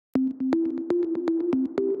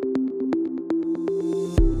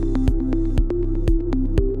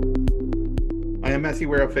Matthew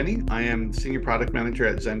Warrell-Finney. I am Senior Product Manager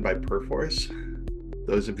at Zen by Perforce.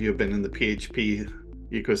 Those of you who have been in the PHP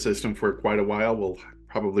ecosystem for quite a while will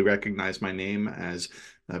probably recognize my name as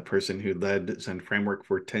the person who led Zen Framework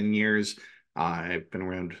for 10 years. I've been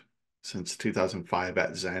around since 2005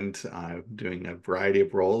 at Zen, doing a variety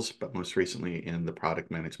of roles, but most recently in the product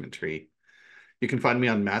management tree. You can find me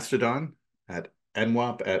on Mastodon at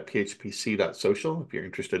nwap@phpc.social if you're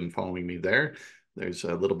interested in following me there. There's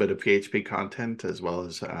a little bit of PHP content as well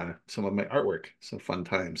as some of my artwork, so fun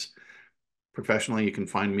times. Professionally, you can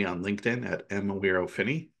find me on LinkedIn at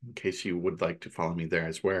mwiro.finney in case you would like to follow me there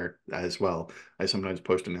as well. I sometimes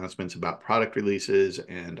post announcements about product releases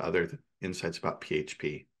and other insights about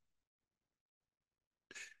PHP.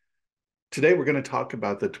 Today, we're going to talk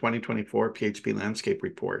about the 2024 PHP Landscape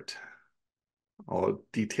Report. I'll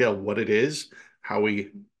detail what it is, how we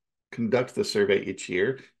conduct the survey each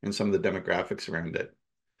year, and some of the demographics around it.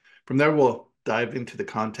 From there, we'll dive into the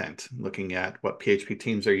content, looking at what PHP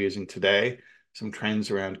teams are using today, some trends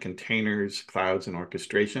around containers, clouds, and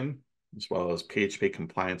orchestration, as well as PHP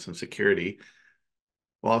compliance and security.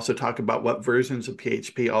 We'll also talk about what versions of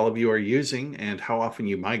PHP all of you are using and how often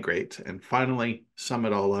you migrate. And finally, sum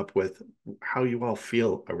it all up with how you all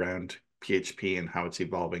feel around PHP and how it's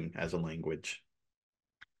evolving as a language.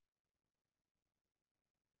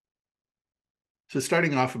 So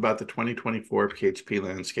starting off about the 2024 PHP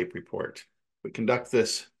Landscape Report. We conduct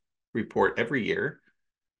this report every year.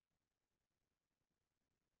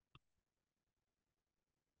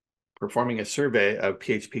 Performing a survey of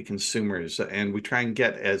PHP consumers, and we try and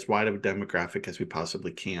get as wide of a demographic as we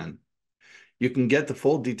possibly can. You can get the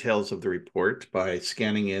full details of the report by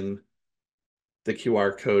scanning in the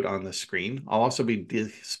QR code on the screen. I'll also be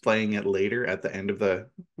displaying it later at the end of the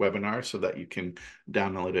webinar so that you can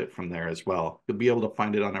download it from there as well. You'll be able to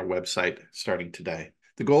find it on our website starting today.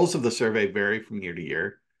 The goals of the survey vary from year to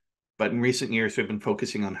year, but in recent years, we've been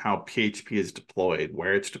focusing on how PHP is deployed,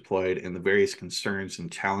 where it's deployed, and the various concerns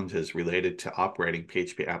and challenges related to operating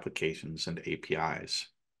PHP applications and APIs.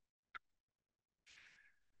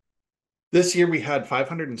 This year, we had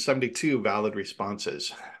 572 valid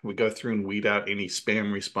responses. We go through and weed out any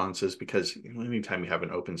spam responses because anytime you have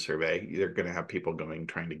an open survey, you're going to have people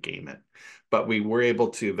trying to game it. But we were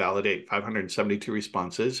able to validate 572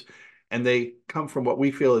 responses, and they come from what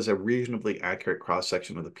we feel is a reasonably accurate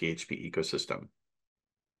cross-section of the PHP ecosystem.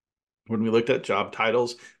 When we looked at job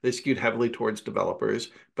titles, they skewed heavily towards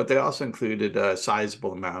developers, but they also included a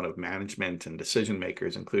sizable amount of management and decision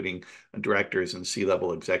makers, including directors and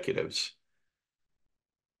C-level executives.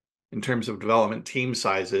 In terms of development team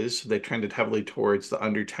sizes, they trended heavily towards the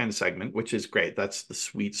under 10 segment, which is great. That's the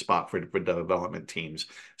sweet spot for development teams.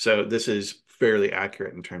 So this is fairly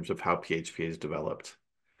accurate in terms of how PHP is developed.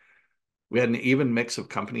 We had an even mix of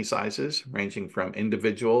company sizes, ranging from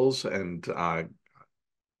individuals and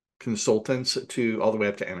consultants to all the way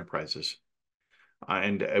up to enterprises.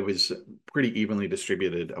 And it was pretty evenly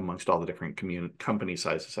distributed amongst all the different company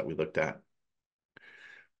sizes that we looked at.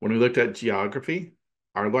 When we looked at geography,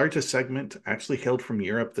 our largest segment actually hailed from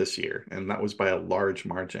Europe this year, and that was by a large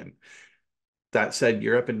margin. That said,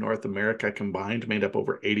 Europe and North America combined made up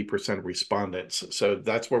over 80% of respondents. So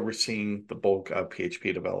that's where we're seeing the bulk of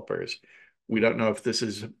PHP developers. We don't know if this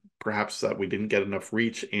is perhaps that we didn't get enough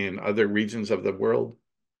reach in other regions of the world,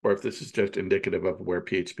 or if this is just indicative of where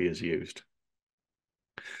PHP is used.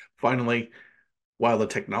 Finally, while the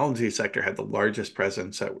technology sector had the largest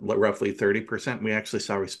presence at roughly 30%, we actually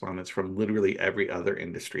saw respondents from literally every other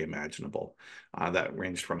industry imaginable. That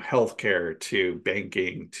ranged from healthcare to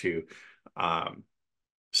banking to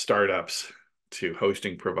startups to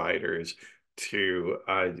hosting providers to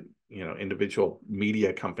individual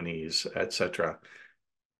media companies, etc.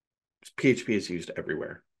 PHP is used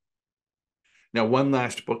everywhere. Now, one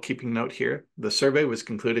last bookkeeping note here. The survey was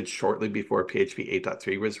concluded shortly before PHP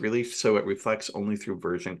 8.3 was released, so it reflects only through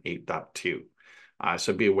version 8.2.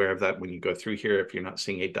 So be aware of that when you go through here. If you're not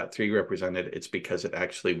seeing 8.3 represented, it's because it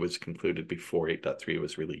actually was concluded before 8.3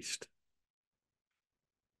 was released.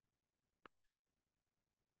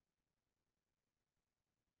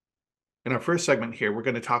 In our first segment here, we're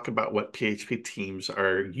going to talk about what PHP teams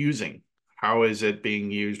are using. How is it being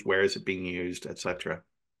used? Where is it being used, etc.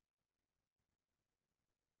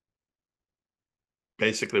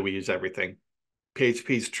 Basically, we use everything.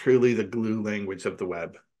 PHP is truly the glue language of the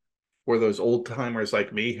web. For those old timers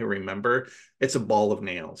like me who remember, it's a ball of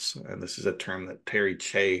nails. And this is a term that Terry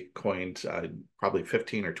Che coined probably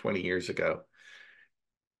 15 or 20 years ago.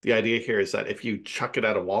 The idea here is that if you chuck it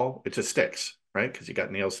at a wall, it just sticks, right? Because you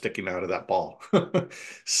got nails sticking out of that ball.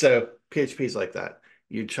 So PHP is like that.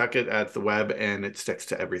 You chuck it at the web and it sticks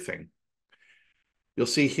to everything. You'll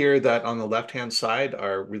see here that on the left-hand side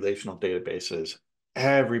are relational databases.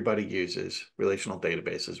 Everybody uses relational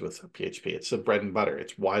databases with PHP. It's the bread and butter.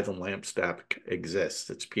 It's why the LAMP stack exists.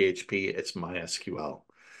 It's PHP, it's MySQL.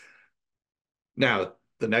 Now,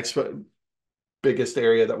 the next biggest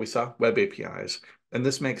area that we saw, web APIs. And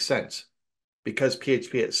this makes sense because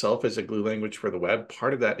PHP itself is a glue language for the web.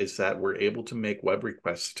 Part of that is that we're able to make web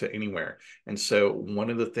requests to anywhere. And so one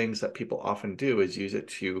of the things that people often do is use it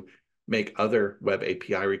to make other web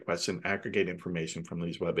API requests and aggregate information from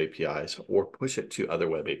these web APIs or push it to other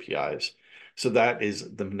web APIs. So that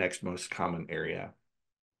is the next most common area.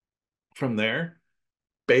 From there,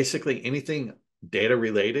 basically anything data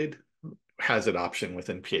related has adoption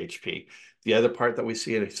within PHP. The other part that we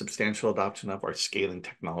see a substantial adoption of are scaling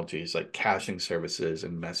technologies like caching services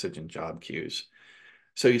and message and job queues.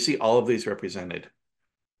 So you see all of these represented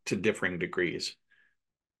to differing degrees.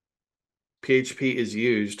 PHP is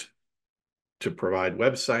used to provide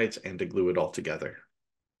websites and to glue it all together.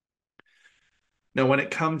 Now, when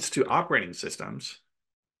it comes to operating systems,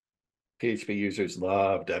 PHP users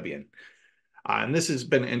love Debian. And this has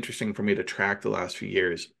been interesting for me to track the last few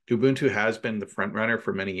years. Ubuntu has been the front runner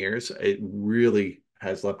for many years. It really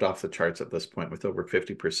has leapt off the charts at this point with over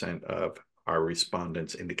 50% of our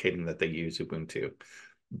respondents indicating that they use Ubuntu.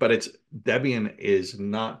 But it's Debian is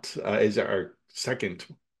not is our second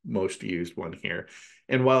most used one here.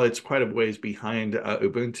 And while it's quite a ways behind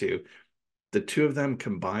Ubuntu, the two of them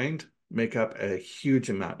combined make up a huge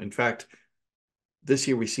amount. In fact, this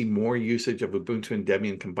year we see more usage of Ubuntu and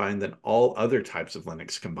Debian combined than all other types of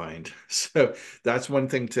Linux combined. So that's one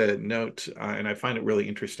thing to note, and I find it really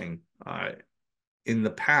interesting. In the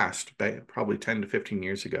past, probably 10 to 15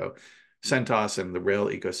 years ago, CentOS and the Rail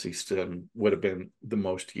ecosystem would have been the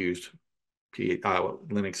most used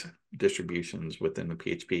Linux distributions within the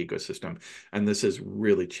PHP ecosystem, and this has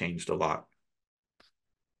really changed a lot.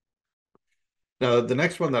 Now, the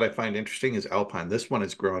next one that I find interesting is Alpine. This one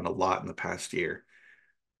has grown a lot in the past year.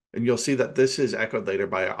 And you'll see that this is echoed later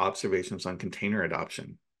by our observations on container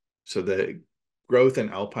adoption. So the growth in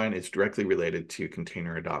Alpine is directly related to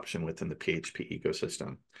container adoption within the PHP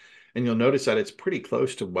ecosystem. And you'll notice that it's pretty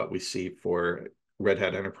close to what we see for Red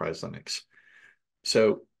Hat Enterprise Linux.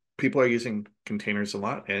 So people are using containers a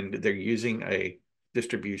lot, and they're using a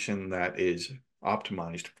distribution that is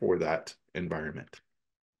optimized for that environment.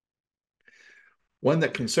 One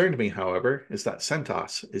that concerned me, however, is that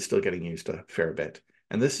CentOS is still getting used a fair bit.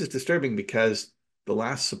 And this is disturbing because the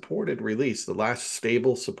last supported release, the last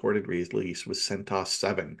stable supported release was CentOS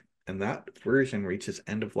 7, and that version reaches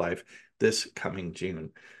end of life this coming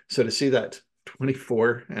June. So to see that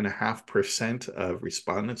 24.5% of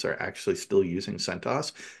respondents are actually still using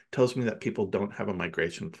CentOS tells me that people don't have a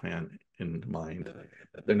migration plan in mind.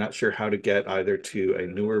 They're not sure how to get either to a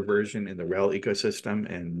newer version in the RHEL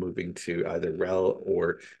ecosystem and moving to either RHEL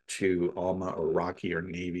or to Alma or Rocky or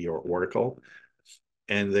Navy or Oracle.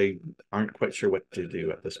 And they aren't quite sure what to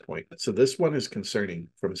do at this point. So this one is concerning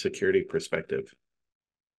from a security perspective.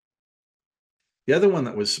 The other one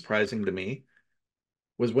that was surprising to me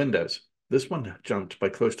was Windows. This one jumped by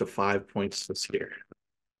close to 5 points this year.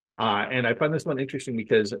 And I find this one interesting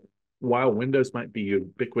because while Windows might be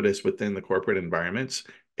ubiquitous within the corporate environments,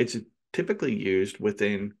 it's typically used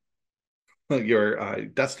within your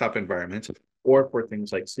desktop environments or for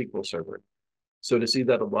things like SQL Server. So to see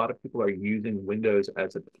that a lot of people are using Windows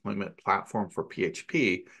as a deployment platform for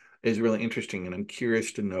PHP is really interesting. And I'm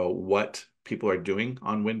curious to know what people are doing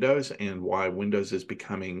on Windows and why Windows is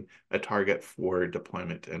becoming a target for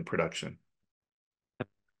deployment and production.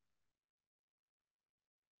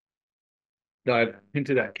 Now, I've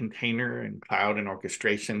hinted at container and cloud and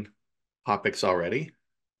orchestration topics already.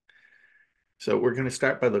 So we're going to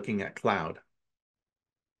start by looking at cloud.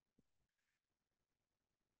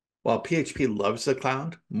 While PHP loves the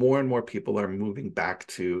cloud, more and more people are moving back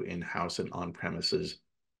to in-house and on-premises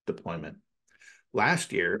deployment.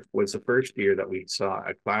 Last year was the first year that we saw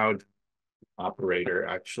a cloud operator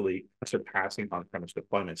actually surpassing on-premise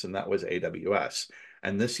deployments, and that was AWS.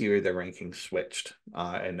 And this year, their ranking switched,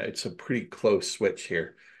 and it's a pretty close switch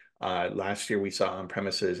here. Last year, we saw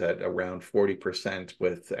on-premises at around 40%,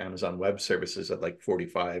 with Amazon Web Services at like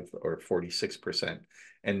 45 or 46%.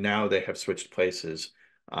 And now they have switched places,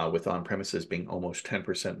 with on-premises being almost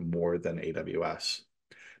 10% more than AWS.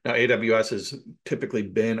 Now, AWS has typically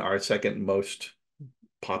been our second most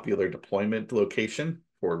popular deployment location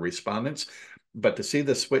for respondents, but to see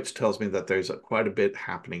the switch tells me that there's quite a bit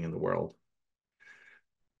happening in the world.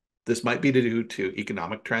 This might be due to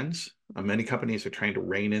economic trends. Many companies are trying to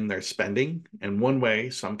rein in their spending, and one way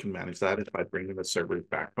some can manage that is by bringing the servers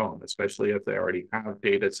back home, especially if they already have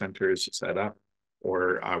data centers set up.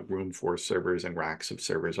 or room for servers and racks of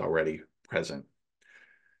servers already present.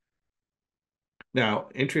 Now,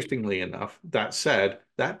 interestingly enough, that said,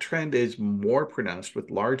 that trend is more pronounced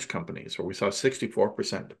with large companies, where we saw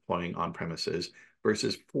 64% deploying on premises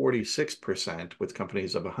versus 46% with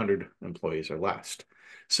companies of 100 employees or less.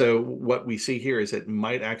 So what we see here is it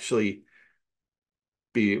might actually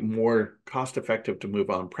be more cost effective to move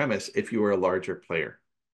on premise if you are a larger player.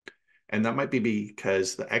 And that might be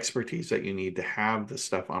because the expertise that you need to have the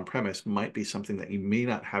stuff on premise might be something that you may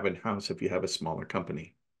not have in house if you have a smaller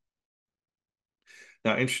company.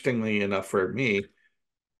 Now, interestingly enough for me,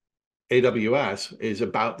 AWS is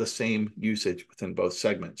about the same usage within both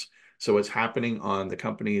segments. So what's happening on the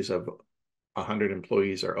companies of 100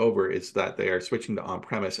 employees or over is that they are switching to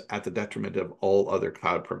on-premise at the detriment of all other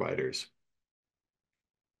cloud providers.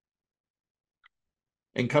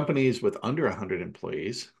 In companies with under 100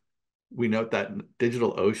 employees, we note that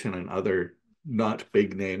DigitalOcean and other not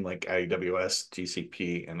big name like AWS,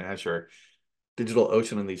 GCP, and Azure,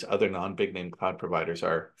 DigitalOcean and these other non-big name cloud providers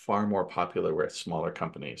are far more popular with smaller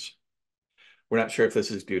companies. We're not sure if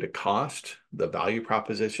this is due to cost, the value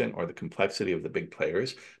proposition, or the complexity of the big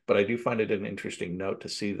players, but I do find it an interesting note to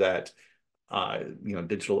see that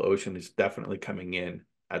DigitalOcean is definitely coming in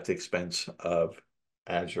at the expense of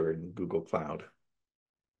Azure and Google Cloud.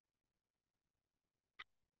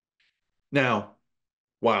 Now,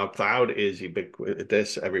 while cloud is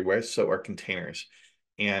ubiquitous everywhere, so are containers.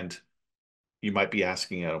 And you might be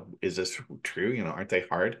asking, is this true? Aren't they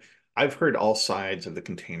hard? I've heard all sides of the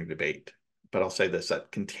container debate, but I'll say this,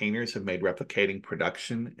 that containers have made replicating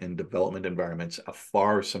production and development environments a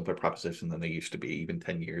far simpler proposition than they used to be even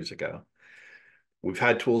 10 years ago. We've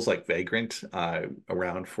had tools like Vagrant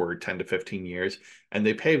around for 10 to 15 years, and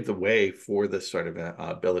they paved the way for this sort of the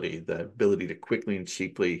ability to quickly and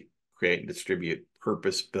cheaply create and distribute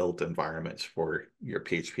purpose-built environments for your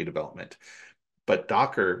PHP development. But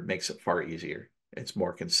Docker makes it far easier. It's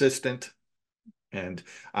more consistent and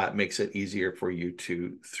makes it easier for you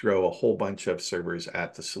to throw a whole bunch of servers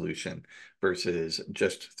at the solution versus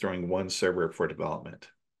just throwing one server for development.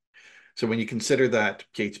 So when you consider that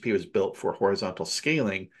PHP was built for horizontal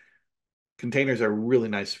scaling, containers are a really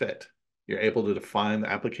nice fit. You're able to define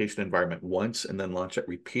the application environment once and then launch it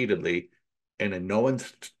repeatedly in a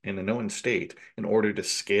known state in order to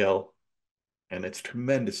scale, and it's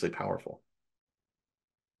tremendously powerful.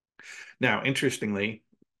 Now, interestingly,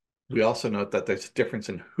 we also note that there's a difference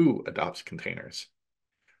in who adopts containers.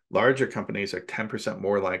 Larger companies are 10%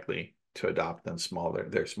 more likely to adopt than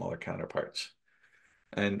their smaller counterparts.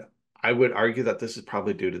 And I would argue that this is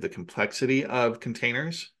probably due to the complexity of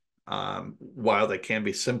containers. While they can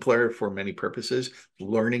be simpler for many purposes,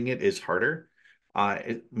 learning it is harder.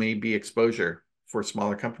 It may be exposure. For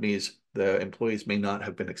smaller companies, the employees may not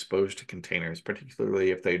have been exposed to containers,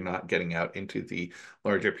 particularly if they're not getting out into the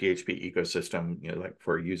larger PHP ecosystem, like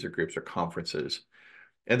for user groups or conferences.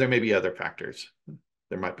 And there may be other factors.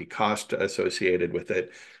 There might be cost associated with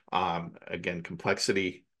it. Again,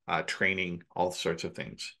 complexity, training, all sorts of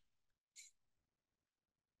things.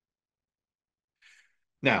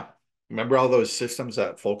 Now, remember all those systems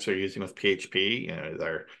that folks are using with PHP?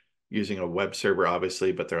 They're using a web server,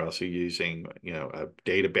 obviously, but they're also using, a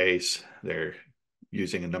database. They're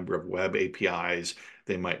using a number of web APIs.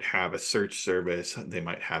 They might have a search service. They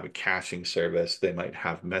might have a caching service. They might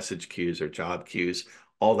have message queues or job queues,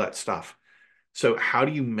 all that stuff. So how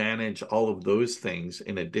do you manage all of those things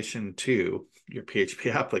in addition to your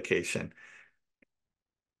PHP application?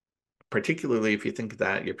 Particularly if you think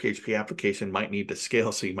that your PHP application might need to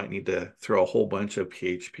scale, so you might need to throw a whole bunch of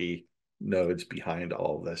PHP nodes behind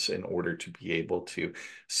all of this in order to be able to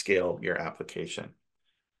scale your application.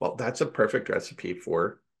 Well, that's a perfect recipe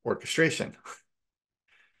for orchestration.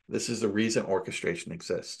 This is the reason orchestration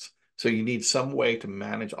exists. So you need some way to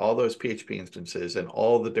manage all those PHP instances and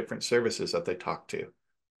all the different services that they talk to.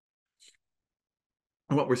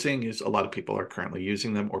 And what we're seeing is a lot of people are currently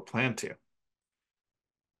using them or plan to.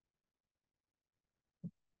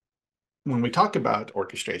 When we talk about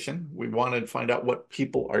orchestration, we want to find out what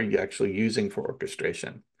people are you actually using for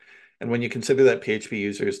orchestration. And when you consider that PHP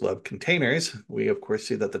users love containers, we of course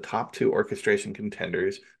see that the top two orchestration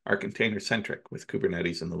contenders are container-centric, with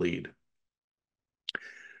Kubernetes in the lead.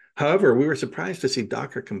 However, we were surprised to see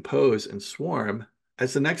Docker Compose and Swarm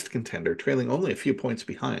as the next contender, trailing only a few points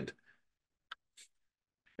behind.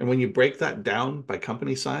 And when you break that down by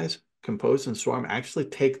company size, Compose and Swarm actually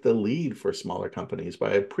take the lead for smaller companies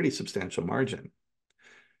by a pretty substantial margin.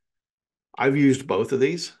 I've used both of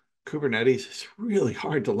these. Kubernetes is really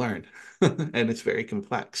hard to learn and it's very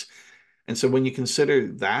complex. And so when you consider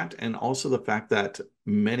that, and also the fact that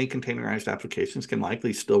many containerized applications can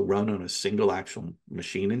likely still run on a single actual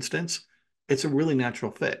machine instance, it's a really natural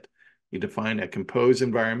fit. You define a compose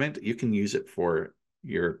environment, you can use it for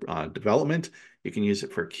your development, you can use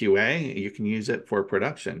it for QA, you can use it for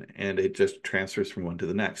production, and it just transfers from one to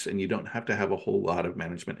the next. And you don't have to have a whole lot of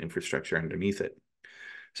management infrastructure underneath it.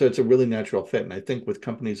 So it's a really natural fit. And I think with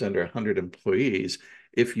companies under 100 employees,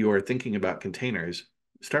 if you are thinking about containers,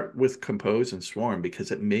 start with Compose and Swarm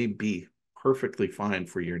because it may be perfectly fine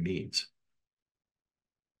for your needs.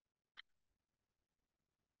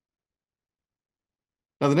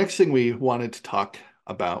 Now, the next thing we wanted to talk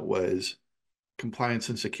about was compliance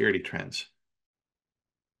and security trends.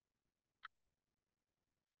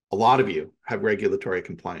 A lot of you have regulatory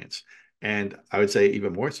compliance. And I would say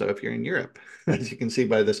even more so if you're in Europe. As you can see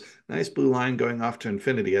by this nice blue line going off to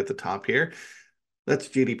infinity at the top here, that's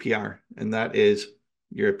GDPR, and that is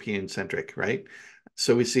European centric, right?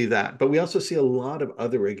 So we see that, but we also see a lot of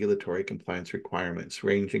other regulatory compliance requirements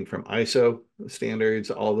ranging from ISO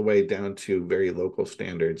standards all the way down to very local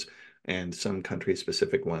standards and some country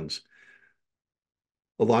specific ones.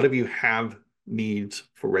 A lot of you have needs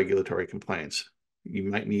for regulatory compliance. You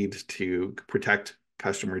might need to protect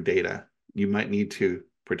customer data. You might need to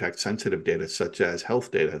protect sensitive data such as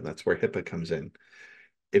health data. That's where HIPAA comes in.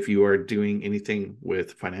 If you are doing anything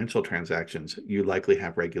with financial transactions, you likely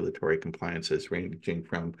have regulatory compliances ranging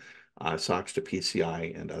from SOX to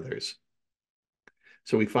PCI and others.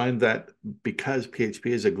 So we find that because PHP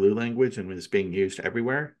is a glue language and is being used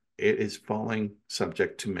everywhere, it is falling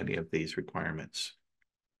subject to many of these requirements.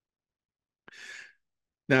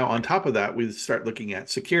 Now, on top of that, we start looking at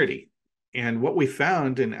security. And what we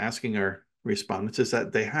found in asking our respondents is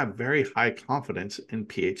that they have very high confidence in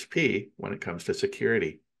PHP when it comes to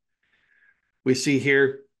security. We see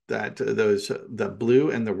here that the blue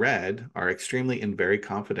and the red are extremely and very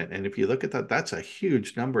confident. And if you look at that, that's a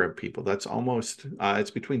huge number of people. That's almost,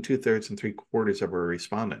 it's between 2/3 and 3/4 of our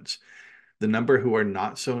respondents. The number who are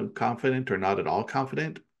not so confident or not at all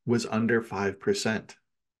confident was under 5%.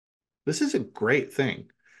 This is a great thing.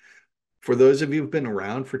 For those of you who've been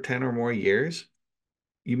around for 10 or more years,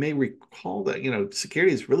 you may recall that,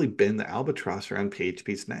 security has really been the albatross around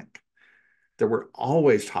PHP's neck. There were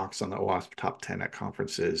always talks on the OWASP Top 10 at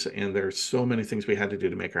conferences, and there's so many things we had to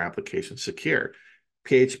do to make our application secure.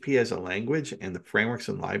 PHP as a language and the frameworks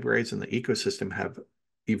and libraries in the ecosystem have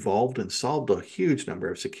evolved and solved a huge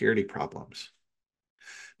number of security problems.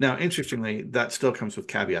 Now, interestingly, that still comes with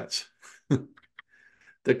caveats.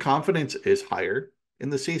 The confidence is higher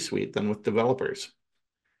in the C-suite than with developers,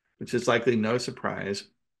 which is likely no surprise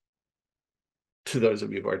to those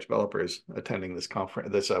of you who are developers attending this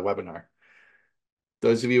webinar.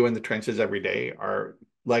 Those of you in the trenches every day are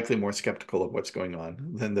likely more skeptical of what's going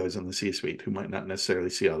on than those in the C-suite who might not necessarily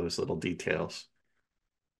see all those little details.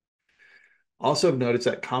 Also, I've noticed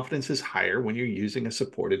that confidence is higher when you're using a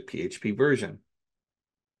supported PHP version.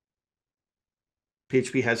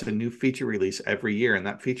 PHP has a new feature release every year, and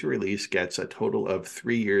that feature release gets a total of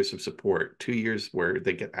 3 years of support, 2 years where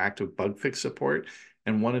they get active bug fix support,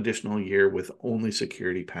 and 1 additional year with only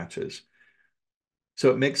security patches. So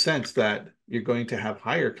it makes sense that you're going to have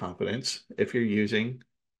higher confidence if you're using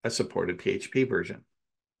a supported PHP version.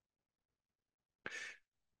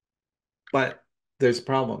 But there's a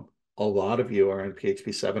problem. A lot of you are on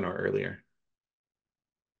PHP 7 or earlier.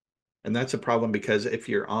 And that's a problem because if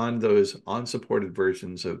you're on those unsupported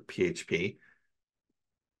versions of PHP,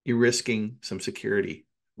 you're risking some security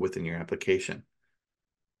within your application.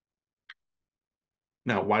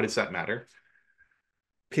 Now, why does that matter?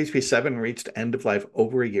 PHP 7 reached end of life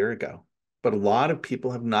over a year ago, but a lot of people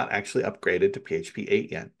have not actually upgraded to PHP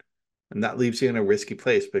 8 yet. And that leaves you in a risky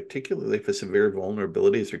place, particularly if a severe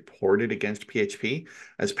vulnerability is reported against PHP,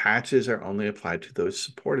 as patches are only applied to those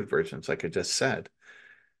supported versions, like I just said.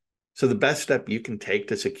 So the best step you can take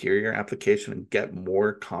to secure your application and get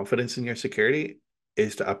more confidence in your security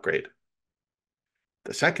is to upgrade.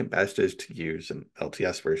 The second best is to use an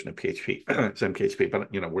LTS version of PHP, it's PHP, but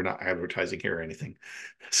we're not advertising here or anything.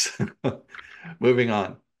 So, moving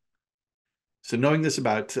on. So knowing this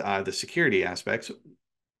about the security aspects,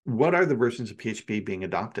 what are the versions of PHP being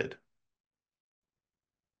adopted?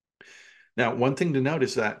 Now, one thing to note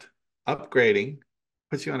is that upgrading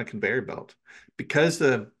puts you on a conveyor belt. Because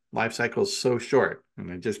the life cycle is so short,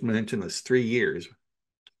 and I just mentioned this, 3 years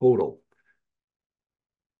total,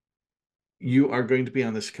 you are going to be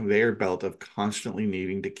on this conveyor belt of constantly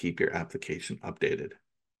needing to keep your application updated.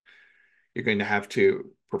 You're going to have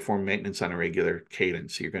to perform maintenance on a regular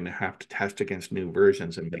cadence. You're going to have to test against new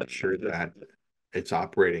versions and make sure that it's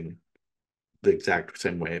operating the exact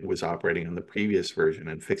same way it was operating on the previous version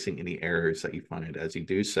and fixing any errors that you find as you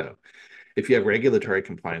do so. If you have regulatory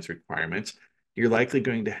compliance requirements, you're likely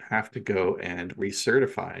going to have to go and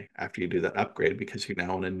recertify after you do that upgrade because you're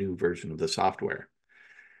now on a new version of the software.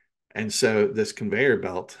 And so this conveyor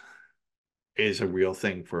belt is a real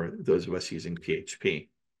thing for those of us using PHP.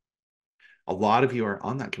 A lot of you are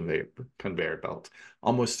on that conveyor belt.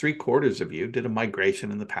 Almost 3/4 of you did a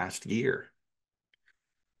migration in the past year.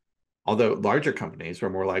 Although larger companies are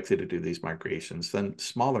more likely to do these migrations than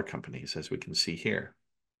smaller companies, as we can see here.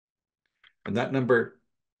 And that number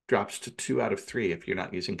drops to 2 out of 3 if you're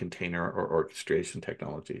not using container or orchestration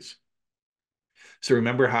technologies. So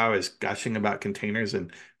remember how I was gushing about containers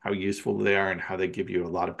and how useful they are and how they give you a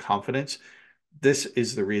lot of confidence? This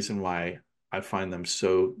is the reason why I find them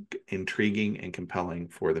so intriguing and compelling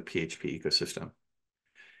for the PHP ecosystem.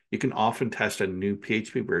 You can often test a new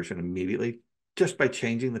PHP version immediately just by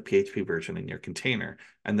changing the PHP version in your container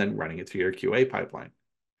and then running it through your QA pipeline.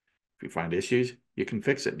 If you find issues, you can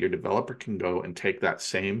fix it. Your developer can go and take that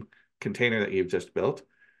same container that you've just built,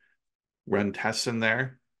 run tests in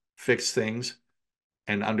there, fix things,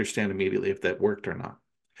 and understand immediately if that worked or not.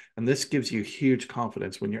 And this gives you huge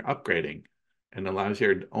confidence when you're upgrading and allows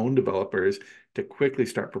your own developers to quickly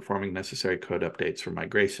start performing necessary code updates for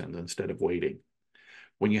migrations instead of waiting.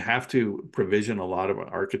 When you have to provision a lot of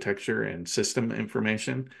architecture and system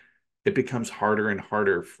information, it becomes harder and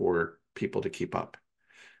harder for people to keep up.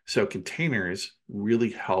 So containers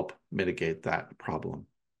really help mitigate that problem.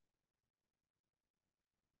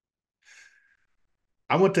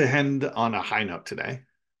 I want to end on a high note today,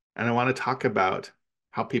 and I want to talk about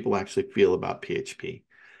how people actually feel about PHP.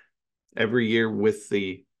 Every year with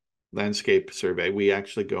the landscape survey, we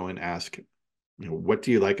actually go and ask, what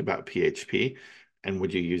do you like about PHP? And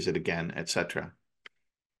would you use it again, etc.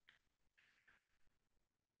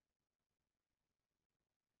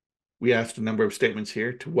 We asked a number of statements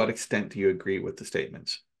here. To what extent do you agree with the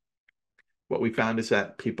statements? What we found is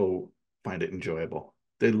that people find it enjoyable.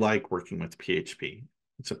 They like working with PHP.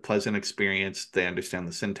 It's a pleasant experience. They understand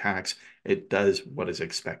the syntax. It does what is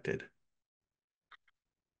expected.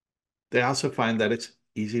 They also find that it's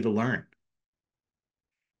easy to learn.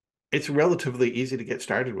 It's relatively easy to get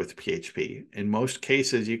started with PHP. In most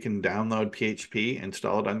cases, you can download PHP,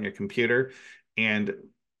 install it on your computer, and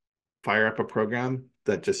fire up a program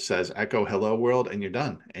that just says echo hello world, and you're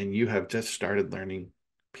done. And you have just started learning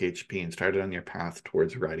PHP and started on your path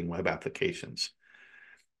towards writing web applications.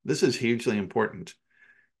 This is hugely important.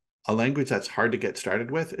 A language that's hard to get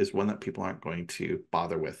started with is one that people aren't going to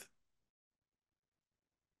bother with.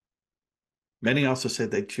 Many also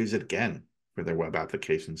said they'd choose it again for their web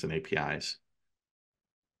applications and APIs.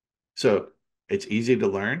 So it's easy to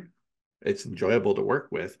learn, it's enjoyable to work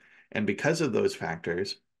with, and because of those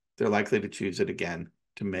factors, they're likely to choose it again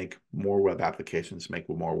to make more web applications, make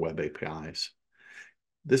more web APIs.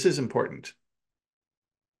 This is important.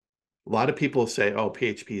 A lot of people say, oh,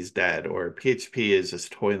 PHP is dead, or PHP is this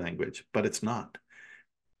toy language, but it's not.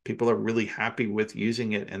 People are really happy with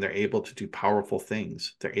using it, and they're able to do powerful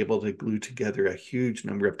things. They're able to glue together a huge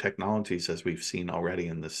number of technologies, as we've seen already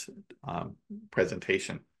in this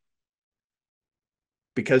presentation.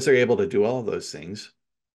 Because they're able to do all of those things,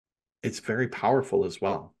 it's very powerful as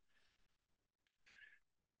well.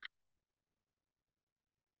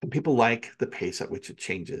 And people like the pace at which it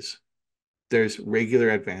changes. There's regular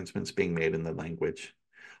advancements being made in the language.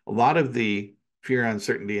 A lot of the fear,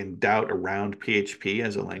 uncertainty, and doubt around PHP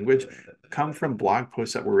as a language come from blog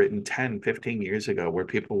posts that were written 10, 15 years ago, where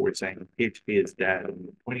people were saying PHP is dead and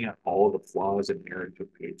pointing out all the flaws and errors of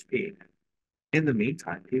PHP. In the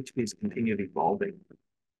meantime, PHP has continued evolving.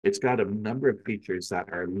 It's got a number of features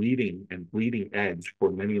that are leading and bleeding edge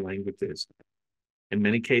for many languages. In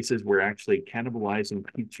many cases, we're actually cannibalizing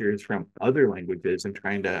features from other languages and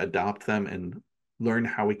trying to adopt them and learn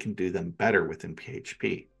how we can do them better within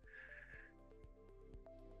PHP.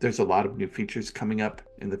 There's a lot of new features coming up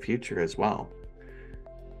in the future as well.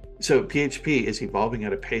 So PHP is evolving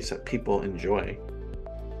at a pace that people enjoy,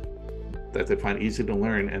 that they find easy to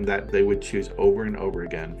learn, and that they would choose over and over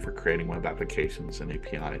again for creating web applications and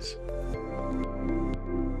APIs.